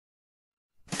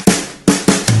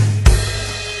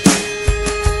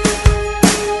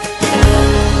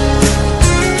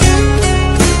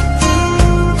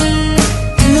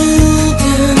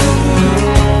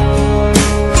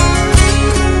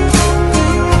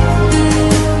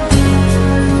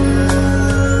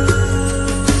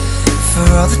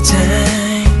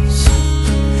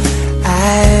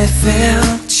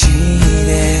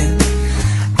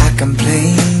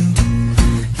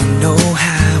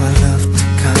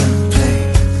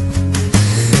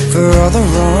For all the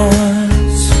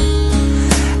wrongs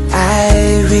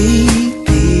I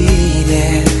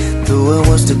repeated, though I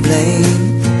was to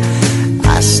blame,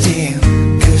 I still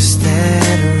cursed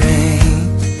that rain.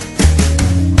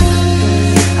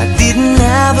 I didn't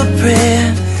have a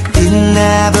prayer, didn't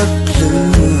have a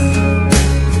clue,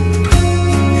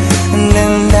 and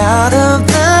then out of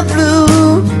the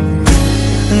blue,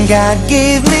 God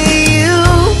gave me you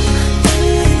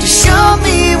to show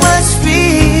me what's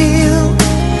real.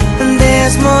 And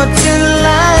there's more to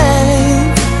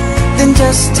life than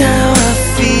just how I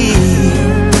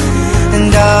feel. And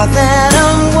all that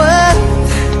I'm worth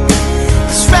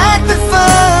is right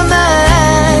before my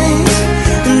eyes.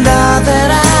 And all that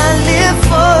I live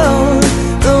for,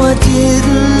 though I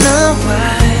didn't know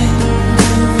why,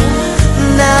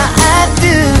 now I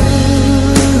do.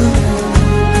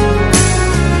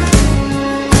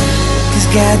 'Cause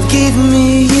God gave me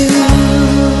you.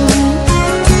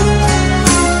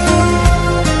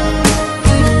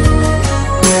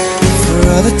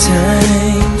 Other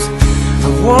times I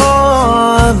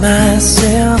wore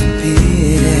myself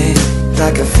pity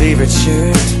like a favorite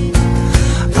shirt,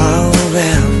 all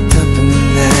wrapped up in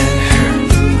that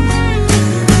hurt.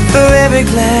 For every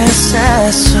glass I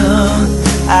saw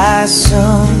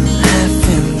half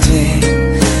empty.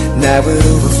 Now it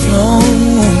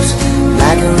overflows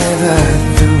like a river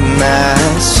through my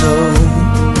soul.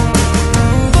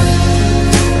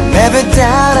 From every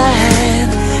doubt I had,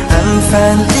 I'm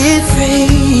finally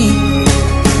free,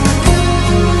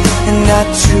 and I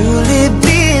truly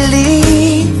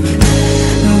believe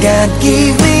God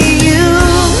gave me you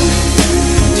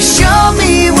to show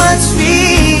me what's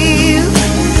real.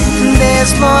 And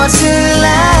there's more to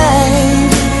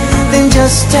life than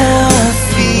just how I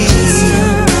feel.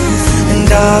 And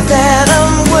all that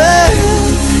I'm worth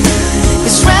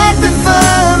is right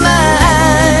before my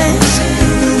eyes.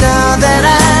 And all that I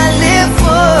live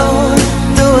for,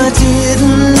 though I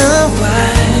didn't know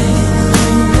why,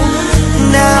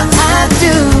 now I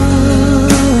do.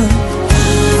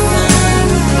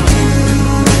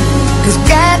 'Cause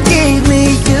God gave me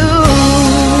you.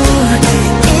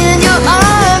 In your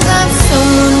arms I'm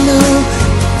someone new,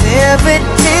 every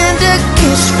tender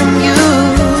kiss from you.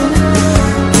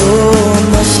 Oh, I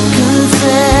must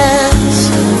confess,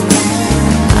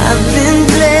 I've been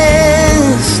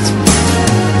blessed.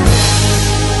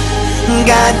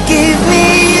 God gave me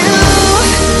you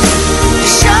to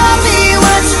show me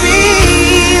what's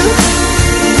real.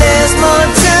 There's more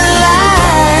to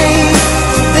life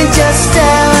than just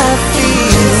how I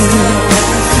feel.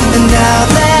 And now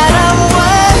that I'm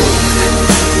worth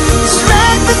is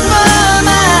right before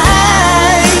my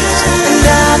eyes. And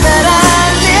now that I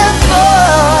live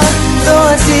for, though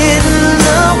I didn't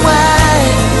know why,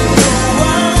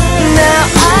 now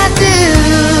I do.